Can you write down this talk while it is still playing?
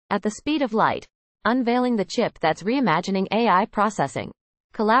At the speed of light. Unveiling the chip that's reimagining AI processing.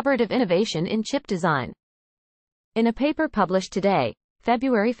 Collaborative innovation in chip design. In a paper published today,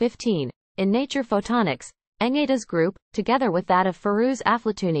 February 15, in Nature Photonics, Engeda's group, together with that of Firuz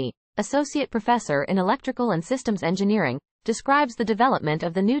Aflatooni, associate professor in electrical and systems engineering, describes the development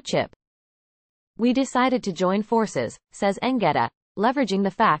of the new chip. We decided to join forces, says Engeda, leveraging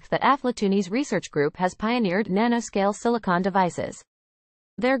the fact that Aflatooni's research group has pioneered nanoscale silicon devices.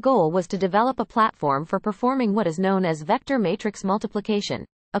 Their goal was to develop a platform for performing what is known as vector matrix multiplication,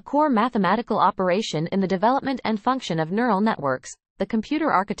 a core mathematical operation in the development and function of neural networks, the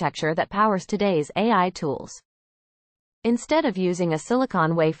computer architecture that powers today's AI tools. Instead of using a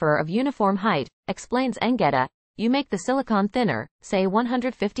silicon wafer of uniform height, explains Engeda, you make the silicon thinner, say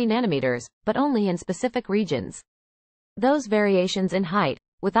 150 nanometers, but only in specific regions. Those variations in height,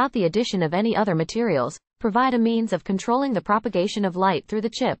 without the addition of any other materials, provide a means of controlling the propagation of light through the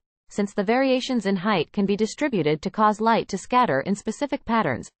chip, since the variations in height can be distributed to cause light to scatter in specific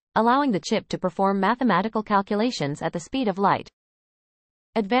patterns, allowing the chip to perform mathematical calculations at the speed of light.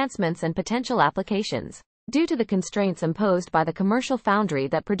 Advancements and potential applications. Due to the constraints imposed by the commercial foundry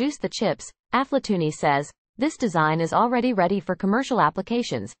that produced the chips, Aflatooni says, this design is already ready for commercial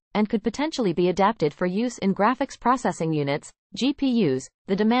applications, and could potentially be adapted for use in graphics processing units, GPUs,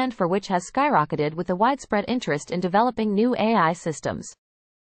 the demand for which has skyrocketed with the widespread interest in developing new AI systems.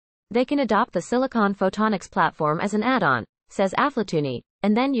 They can adopt the silicon photonics platform as an add-on, says Aflatooni,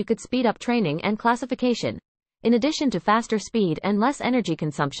 and then you could speed up training and classification. In addition to faster speed and less energy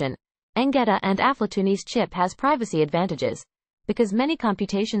consumption, Engeda and Aflatooni's chip has privacy advantages. Because many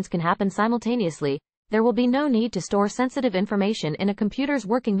computations can happen simultaneously, there will be no need to store sensitive information in a computer's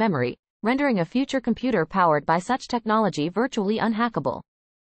working memory, rendering a future computer powered by such technology virtually unhackable.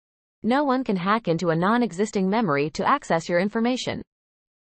 No one can hack into a non-existing memory to access your information.